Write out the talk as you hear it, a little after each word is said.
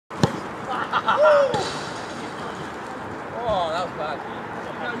Oh, that was bad.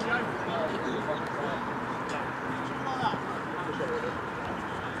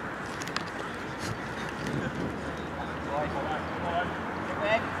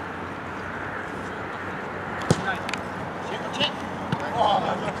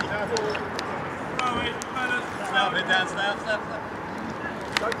 Snap.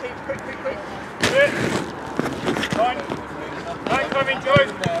 Don't keep quick. Good. Fine. Right, coming, Joy.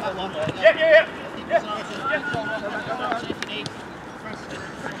 Yeah.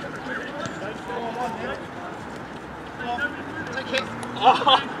 Take it.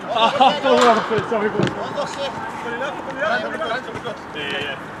 Sorry, boys. Put it up.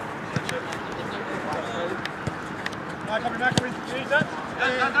 Yeah. Right, coming back. Use that.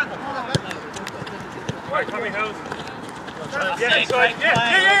 Right, coming, Hells.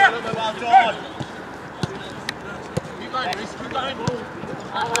 Yeah. Well done. Keep going.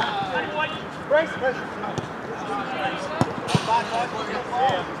 Brace.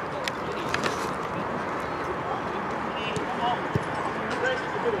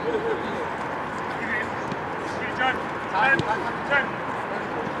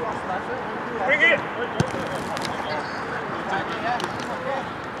 Bring it.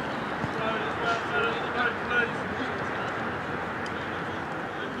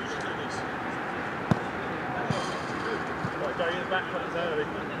 Back cutters early.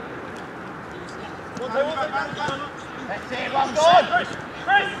 That's it, well done!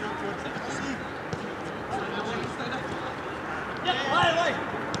 Chris! Way!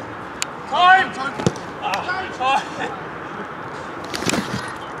 Time! Time!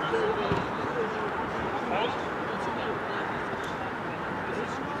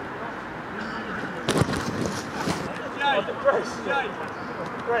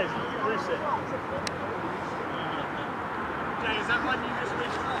 Grace, Bruce it. Jay, is that one you just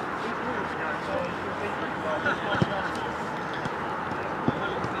reached off?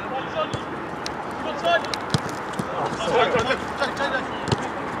 What's on?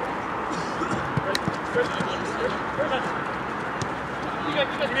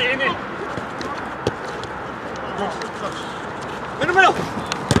 In the middle!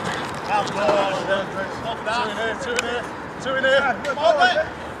 Stop that! Two in here! Come on, mate!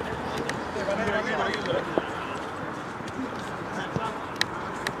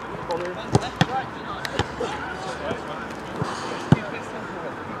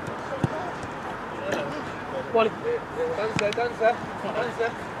 Dance there.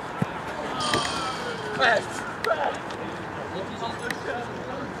 Best.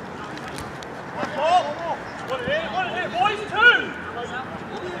 One more. One in here, boys, two.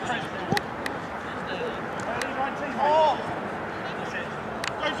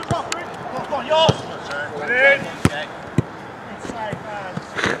 Go to Floppy. Come on, yours. One in.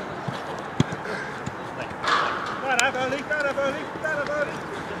 Stand up early.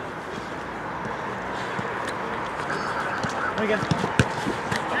 Again.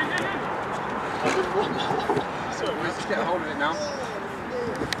 Let's just get a hold of it now.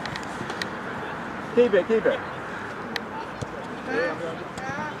 Keep it. Come here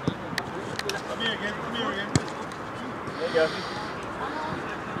again. There you go.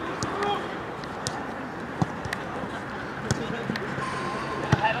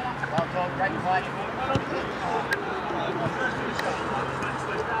 Well done, great play.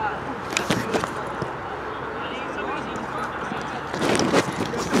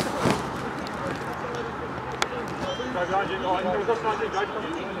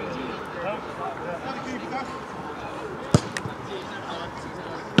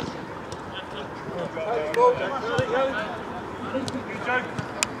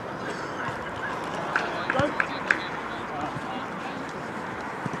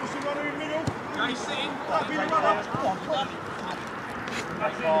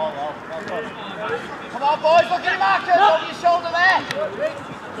 Come on, boys, look at the markers over your shoulder there.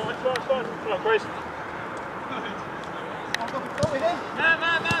 Come on, Chris. Go with him.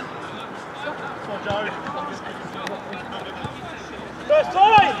 Man. Come on, Joe. First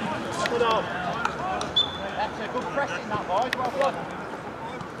time! Good on. That's a good pressing, that, boys. Well done.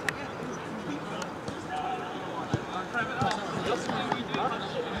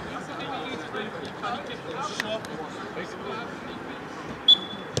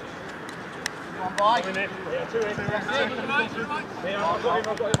 Come on, boy. Two in. Yeah, I've got him.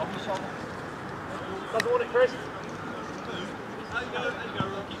 Off your shoulder. Doesn't want it, Chris. There you go,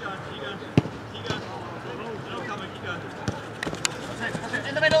 keep going. Keep going.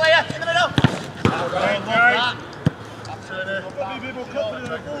 In the middle here, in the middle. Right. That's I've got to be a bit more confident in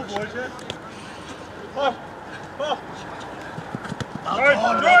the ball, boys, yeah?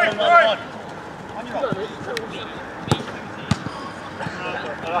 Right.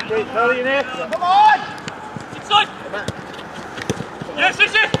 Lucky, early in here. Come on! Inside! Yes,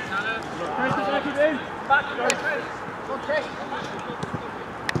 yes, yes! Chris, back it in. Back, go. Go, Chris.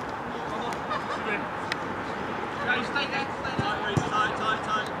 Stay there,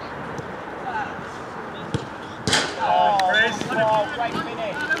 tight. Oh, Chris. Oh, great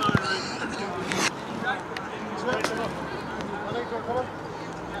finish.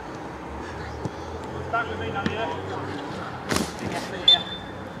 Back with me now, yeah? Yes, yeah.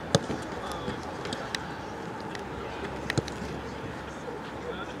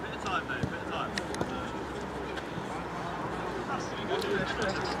 Bit of time, mate, bit of time. Chris, Chris.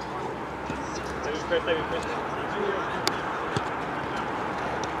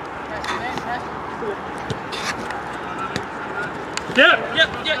 Yeah.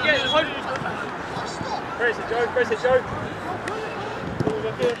 Chris it, Joe. Chris it, Joe.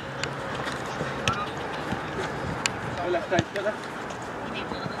 Look here. Go left, Dave. Go left.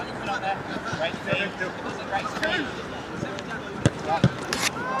 Great speed. Great speed.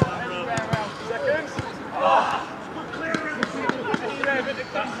 Seconds.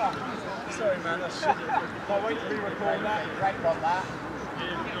 Sorry, man. That's shit. Can't wait to re-record that. Great on that.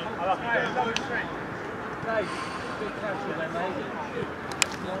 I like it. Double string. Dave, big catch there, mate.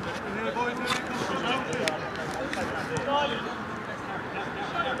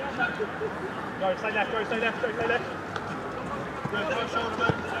 Go, stay left, go, stay left, go, stay left. That's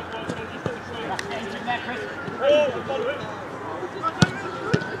in there, Chris.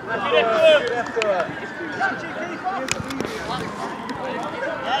 Left to her.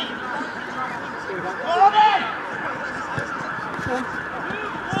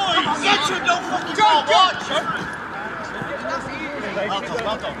 Get you, don't fucking fall, watch!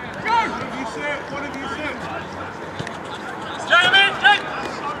 Well done. Go! One of you sit. Jamie, Jake!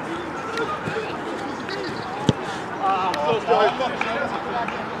 Close, Joe.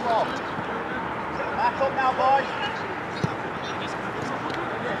 Back up now, boys.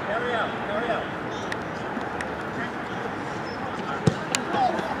 Carry out.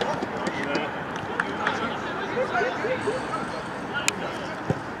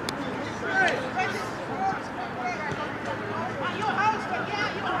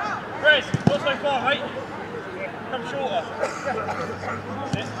 Chris, what's so far, mate? Come shorter.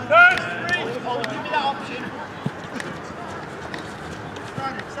 Oh, give me that option.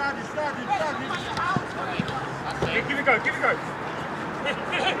 Give it go.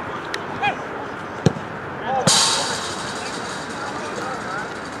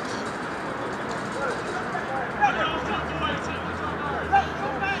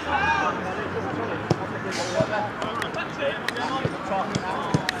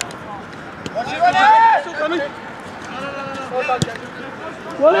 What's your running? Still coming.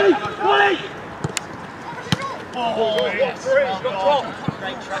 Wally! Oh, yes. He's got drop.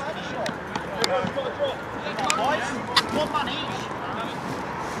 Great track finish. Boys, 1 man each.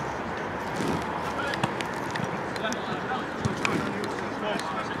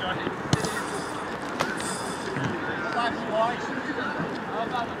 Thanks, boys.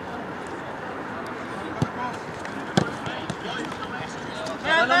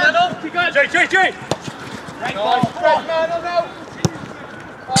 Keep going. Jay. Great ball. Great man, no.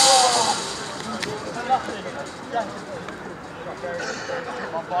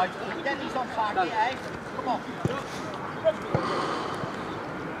 Come on, boys. Get these on target, eh? Come on.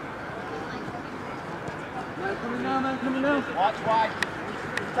 Coming now. Watch wide.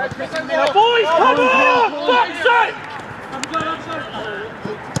 Now, boys, come on! Fuck's sake! Well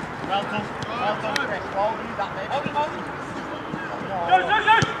done, Chris. Well, do that, mate. Hold him.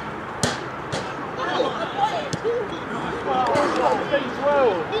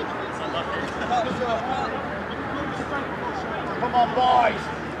 Go! Come on, boys.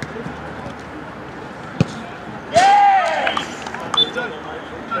 Yes!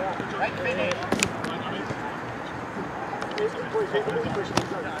 Great finish.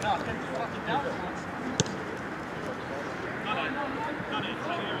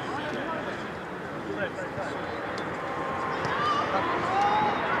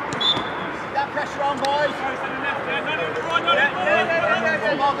 That pressure on, boys.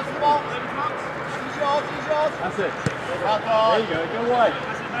 Come on. He's yours. That's it. Well There done. you go. Go wide.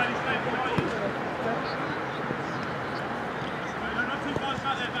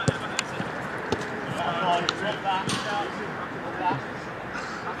 Well done. Drop that.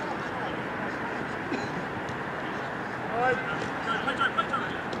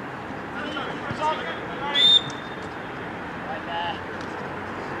 Right there.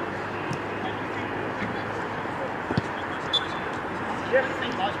 Yeah.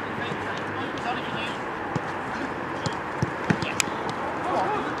 Think, boys.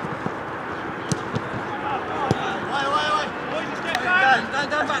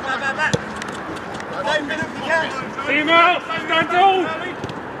 Team out! Stand tall!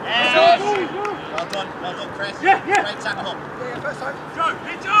 Yes! Well done, Chris. Yeah. Great tackle. Joe,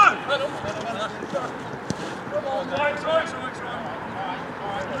 hit Joe! Come on, right.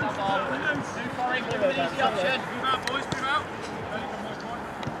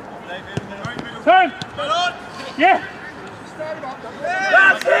 Turn! Yeah!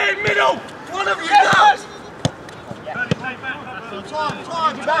 That's it, middle! One of you guys!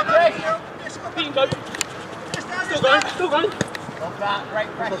 Time, you back, Chris. Still going. Love that, great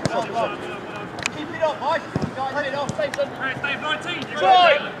pressure, well done. Keep it up, boys. You got it off, stay done. Hey, Dave, 19.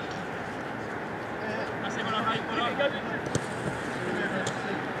 Try! That's it, well done, mate. Well done.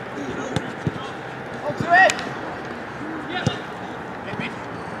 On to it! Yeah. Hit me.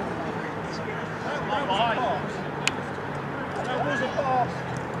 Come on, boys. That was a pass.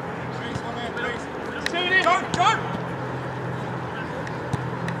 Please, one there, please. Two it in. Go!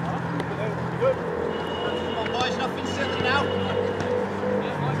 Come on, boys, nothing silly now.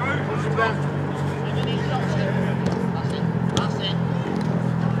 That's it.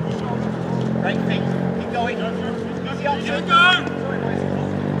 Great thing. Keep going. Easy option. Go!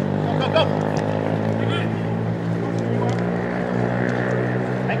 Go.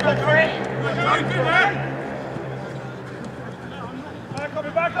 Make up for it.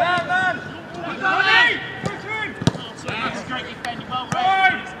 Coming back up. Man. Keep going. That's great defending, well Go!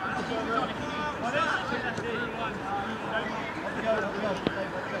 played.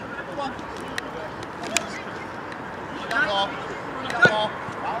 Come on. That ball.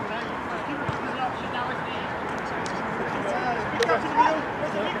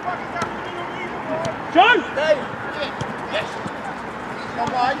 John! Yes.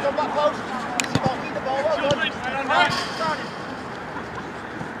 Come wide, come back close. Keep the ball, well done.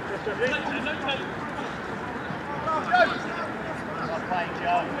 Well played,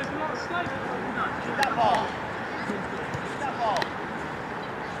 Joe. Keep that ball.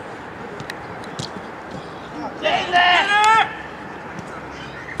 Get in there!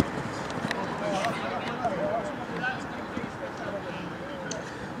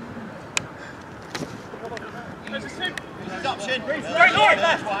 Good option. Great Lord.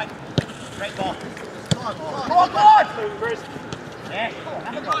 left. Great ball. Come on! Chris. Yeah.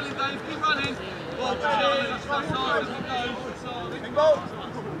 Keep running, Dave, keep running. Big ball.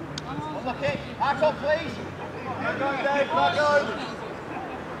 Unlock it. Back up, please. Back on, Dave. Back on.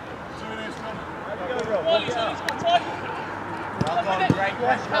 Well done. Great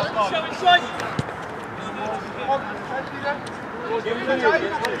press. Well done.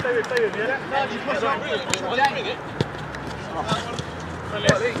 Stay with you, yeah? No, just push on. Bring it.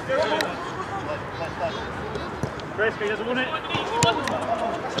 Chris, he doesn't want it.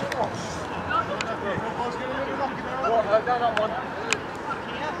 Down on one.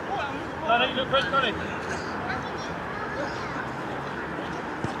 No, look, Chris, got it.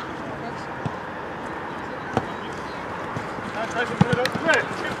 Chris,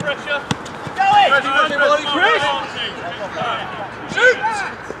 good pressure. Keep going! Chris! Shoot!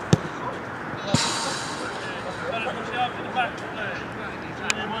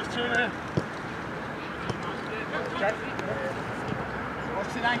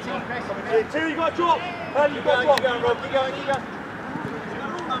 What's the 19, Chris? Two, you got to drop. Early, you got to drop. Keep going, Rob. Keep going.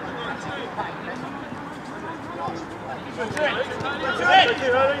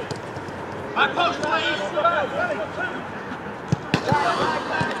 Back post, please!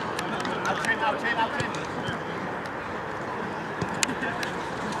 Out in.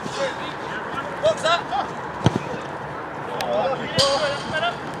 What's that?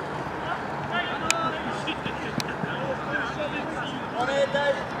 On here,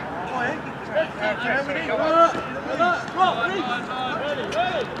 Dave.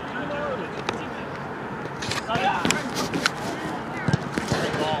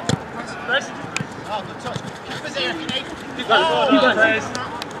 Oh, good touch. Keep us here if you need. Keep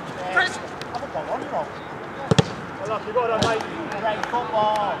Chris! Have a ball on, Rob. Well, look, you got that, mate. Great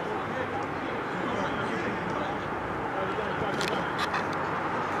football.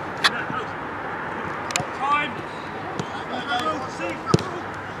 Time.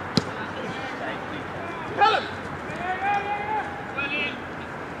 Helen!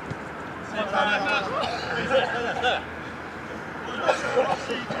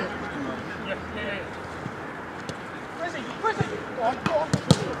 Prison! Go on.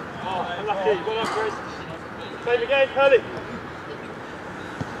 Oh, unlucky. Well done, Chris. Same again, Hurley.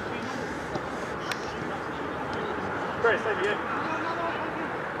 Chris, same again.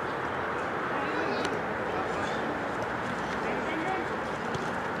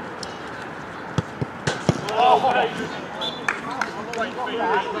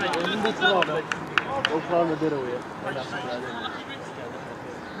 We'll climb the middle here.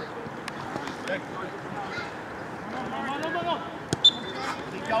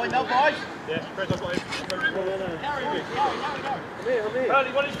 Keep going though, boys. Yes, Chris, I've got him. Carry him. I'm here.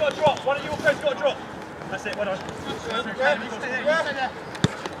 Early, one of you's got a drop. One of you or Chris got a drop. That's it, well done.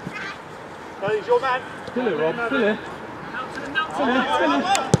 Early's your man. Still it, Rob. Still it.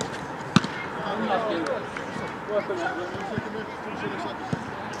 We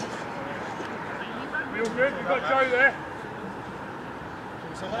all good? We've got Joe there.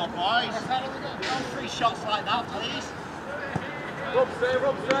 Come on, boys. Don't 3 shots like that, please. Rob's there.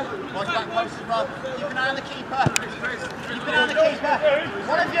 Boys, back post as well. Keep an eye on the keeper. Keep an eye on the keeper.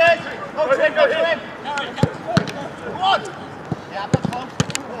 One of you. Go to him, go to him. Come on. Yeah, that's close.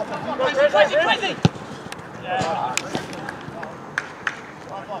 Crazy. Yeah.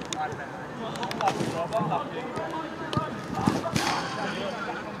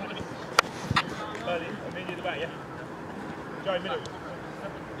 Early, I mean you the back, yeah? Joe, middle.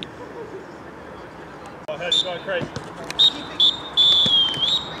 I heard him going crazy.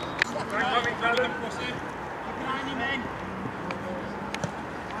 Coming, Callum. Cross here. Keep an eye on him, men.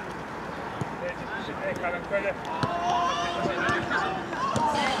 Yeah, just sit there, Callum. Go there.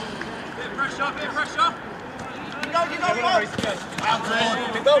 Bit of pressure.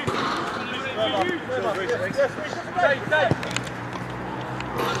 You go.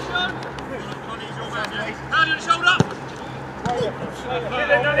 Well done. Dave. Hand on the shoulder.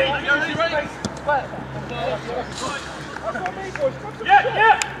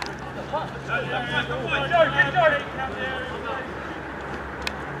 Yeah.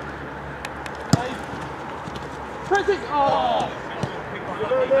 Pressing. Oh.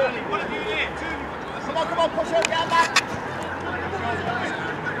 One of you here. 2. Come on, push up, get back.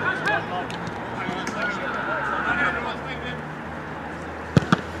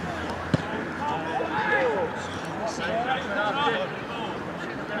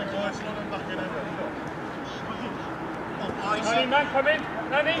 Nanny, man, come in.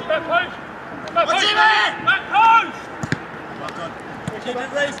 Nanny, back post. Back What's post. in there? Back post. Well done. Keep it,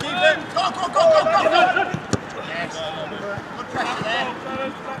 Reece, keep it. Go. Yes. Good pressure there.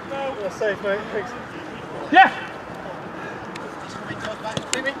 That's safe, mate. Thanks. Yeah. He's coming, goes back.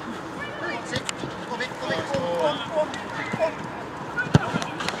 Keep it. That's it. Come in.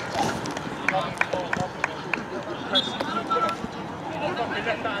 We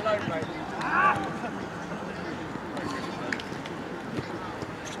left that alone, mate.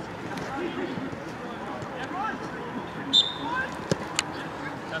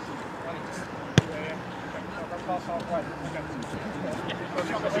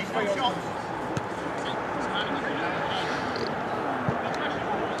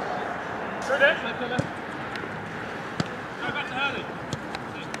 Through there. Go back to Hurley.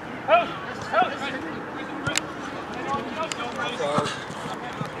 Help!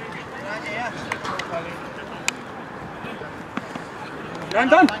 Done.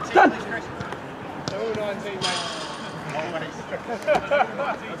 Done. 19, please, Chris. All 19, mate.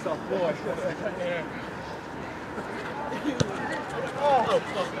 That's our boy. Oh,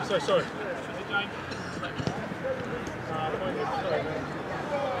 I'm so sorry.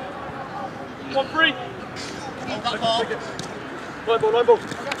 One free. Hold that ball. Line ball.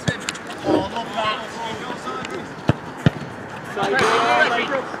 Oh, love that.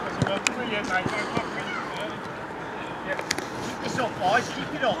 Brilliant, mate. Keep this up, boys.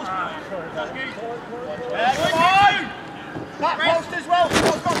 Keep it up. That's Come on! Back post as well. Go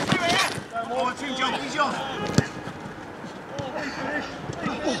through here. Oh, two jumpies, John.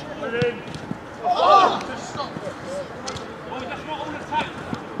 Brilliant. Oh! That's not on attack.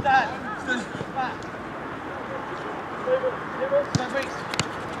 Dad. Back. Go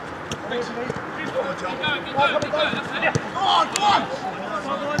on.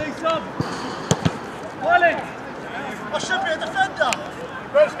 I should be a defender.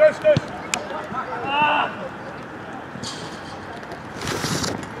 Goes.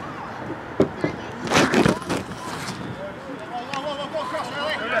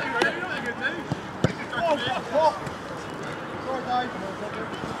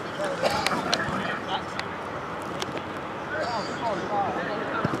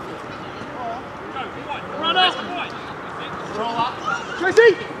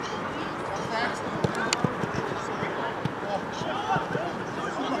 Tracy!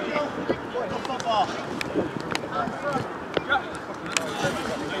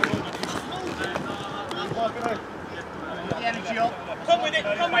 The energy up. Come with it.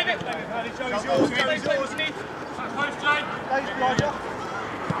 Joe's yours. Post, Jay. Dave's behind you.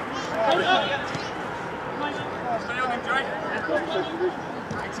 Stay on him, Jay.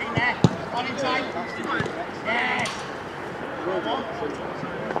 19 there. On him tight. Yes. Well,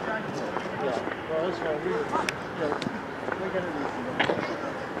 that's fine. We're going to do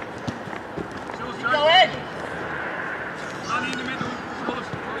Keep going. Money in the middle. Scores.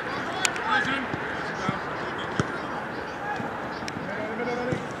 Close him.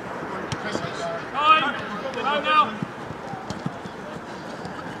 Time. Time now.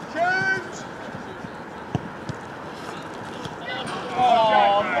 Shoot.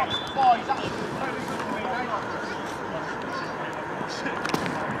 Oh, boys, that's...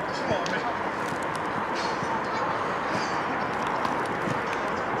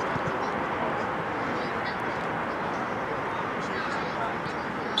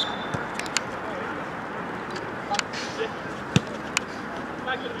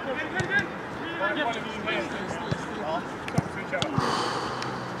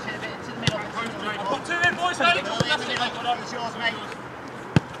 Put two in, boys, ready? It's yours, mate.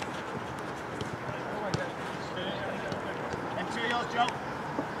 Them two of yours, Joe.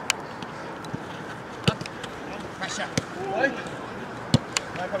 Pressure.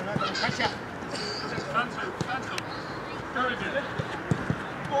 Pressure. Cancel. Very good.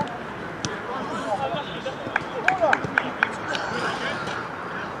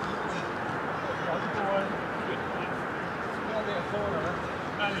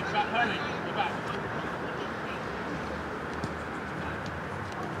 Hurley, you're back.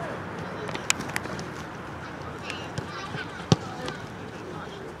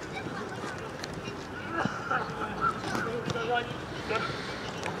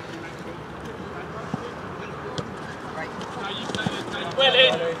 Well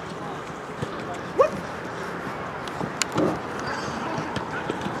in.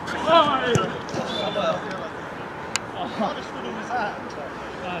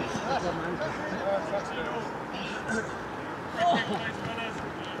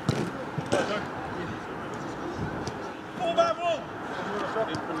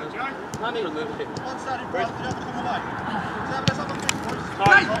 One side in front, the other come away.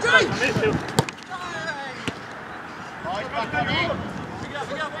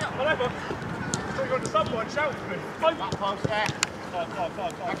 Back post there.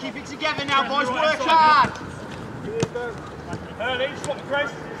 Now keep it together now, boys. Work hard. Early, swap the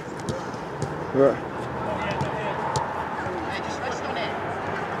Chris. Right. Hey, just rest on it.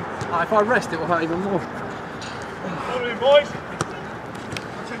 If I rest, it will hurt even more. Follow him, boys.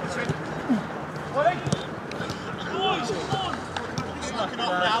 Ready? Boys, come on. Just knocking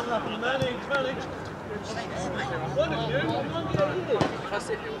off now. Manage. One of you, one here. That's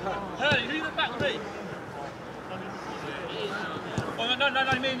it, it will hurt. Hurley, who's the back with me? Oh, no,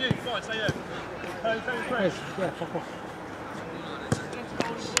 me and you. Go on, stay there. Hurley, stay with Chris. Yeah, fuck off.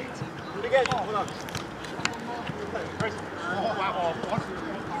 Again, hold on. Chris.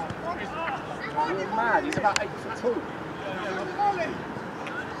 You're mad, he's about 8'2".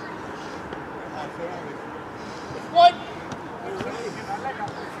 One.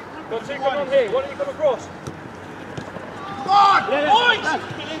 Got two coming on here. Why don't you come across? Come on. Boys!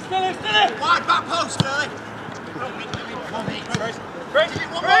 Still in. Wide back post, Sterling. One minute, Chris. Chris!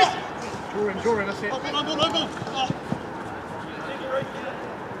 One more. Drawing, that's it. Go.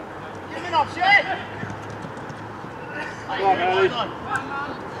 Give him an option. Go on, Ellie. In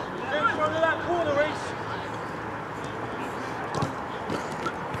front of that corner, Reece.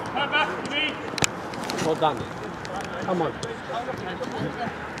 Come back to me. Well done. Come on.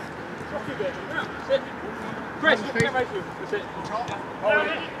 Sit. Chris, get right through. That's it.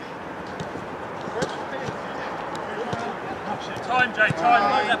 Time, Jay, time.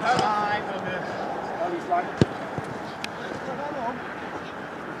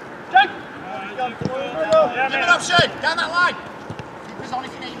 Jake! Give him an option. Down that line. Keep us on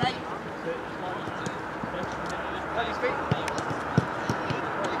if you need, mate. Let his feet.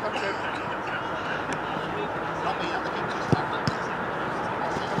 Not me, I'm the keeper.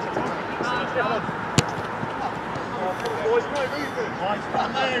 Boys, no movement. Boys, not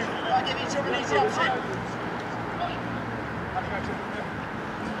move. I'll give each other an easy option.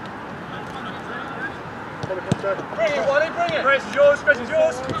 Bring it, Waddy, bring it. Chris is yours, Chris is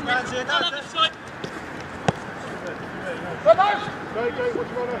yours. That's it, that's it. Come on. Go, what do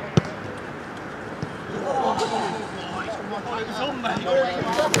you want to... It's on, mate.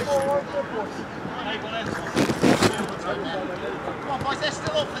 Come on, boys, they're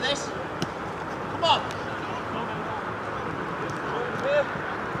still up for this. Come on.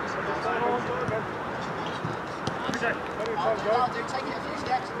 I'll do. Take it a few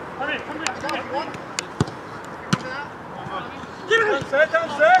steps. Come in. Go if you want. Give it. Down,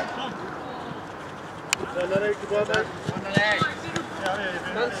 sir. Good work, mate.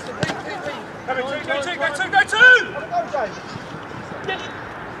 Come in, go two!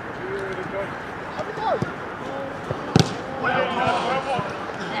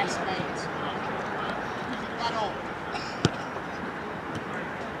 Yes, mate. That all.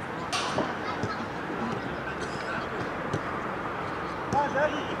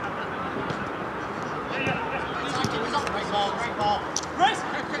 Great ball. Chris!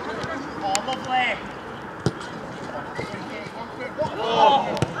 Oh, lovely.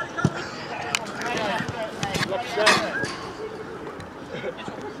 Oh.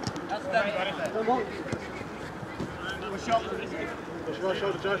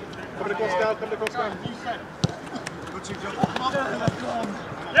 Shoulder, Joe. Coming across now. Good two, Joe.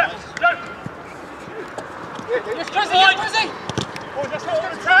 Yeah, Joe! Yes, Chrissy, Oh, just hold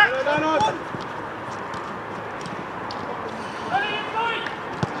on the track! No.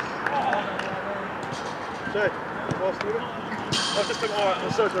 Jay, last minute. I've just been alright.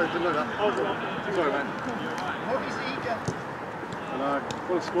 I'm so sorry, didn't know that. Sorry, man. What is eager? I know.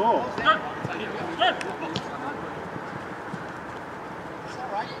 What a score. It's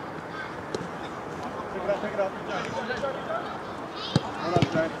alright. Pick it up. Well done,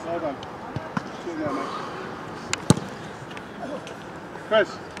 Jay. Well done. Sit there, mate. Chris.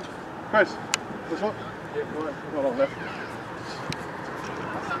 This one? Yeah, right. Not on left.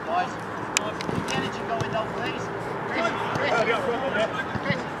 Boys, keep the energy going though, please. Chris.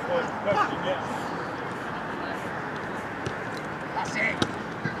 That's it.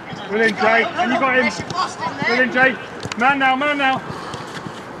 Brilliant, Jay. And you got him. Brilliant, Jay. Man now.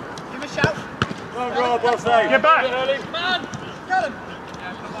 Give him a shout. Well saved. Get back. Man, get him.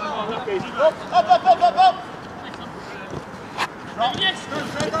 Up. Yes.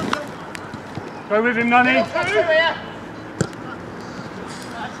 Go with him, Nunny.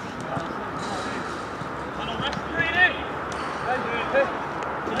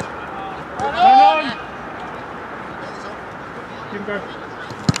 Hang on. Give him go.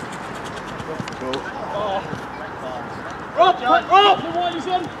 Rob!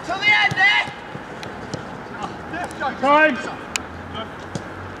 To the end there. Time.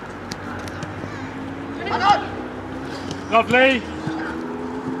 Hang on. Lovely.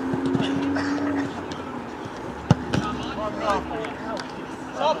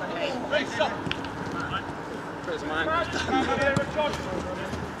 Stop.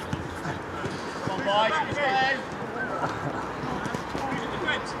 Come on, boys.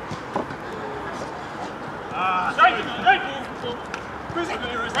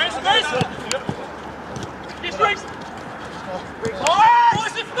 This way.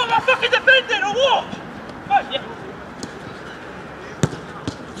 Boys, you've got my fucking defending or what?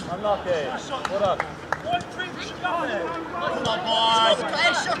 Unlucky. Well done. Come on, boys.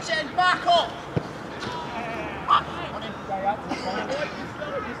 Play shut in. Back up. On him.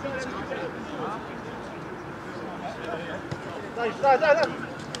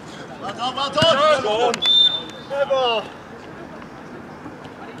 Well done. Never.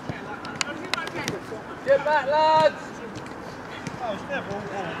 Get back, lads! That was never all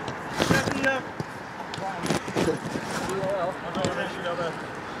ball.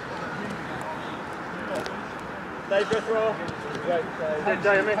 Dave, go through. Great save.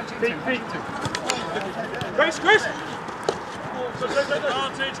 Jamie. Feet. Grace.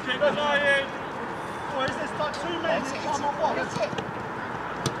 Advantage, keep the line. Oh, is this like 2 minutes?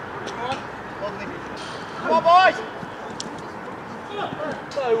 Come on, boys. No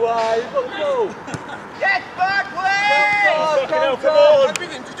way, you've got the ball! Get back, please. Come on.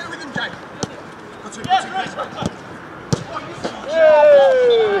 With him. Just do it with him, Jake. Got to. Shot,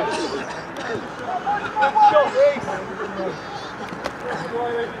 Reece!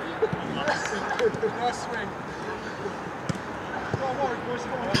 Nice swing. Don't worry, boys.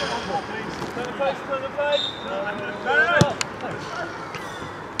 Come on, please. Turn the face!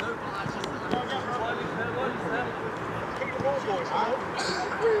 Keep the ball, boys.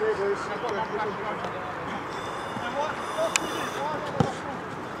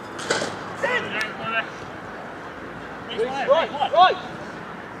 Right!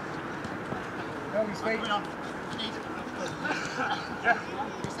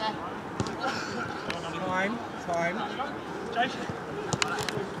 Time. Jason.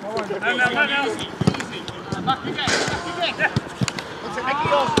 Now. Back again. What's it, Mickey?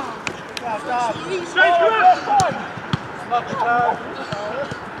 Straight through. Back heel!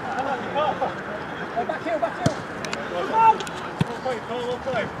 Well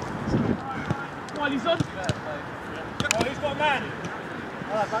played. While he's on. Oh, he's got a man.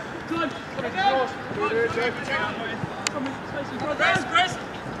 Good. Chris.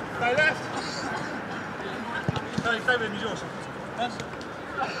 Stay left. Stay with him, he's yours.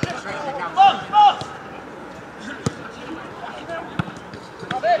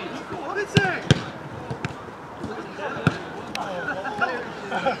 What is it?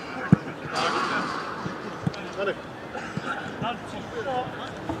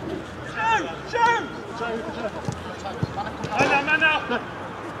 Man now.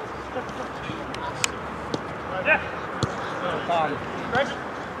 Yeah. Chris.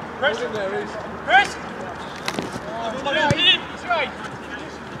 Chris. It's right.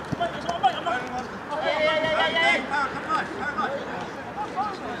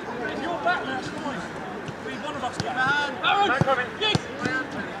 If you're back, that's fine. Be one of us back. Aaron, coming. Yes.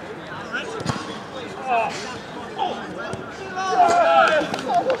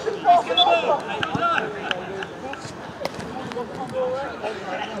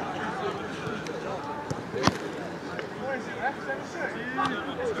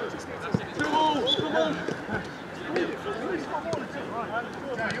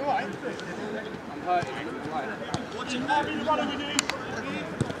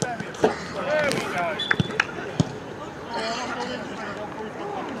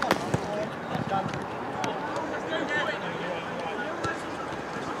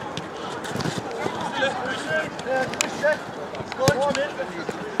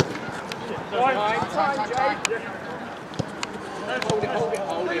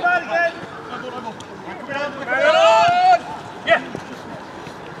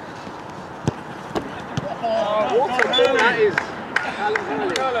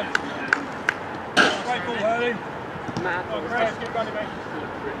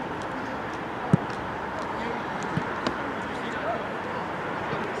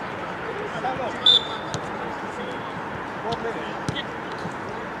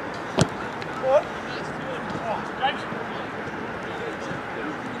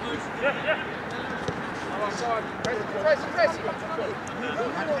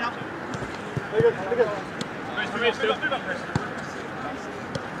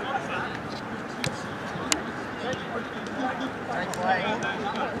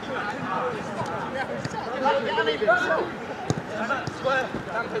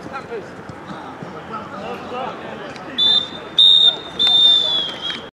 Campers.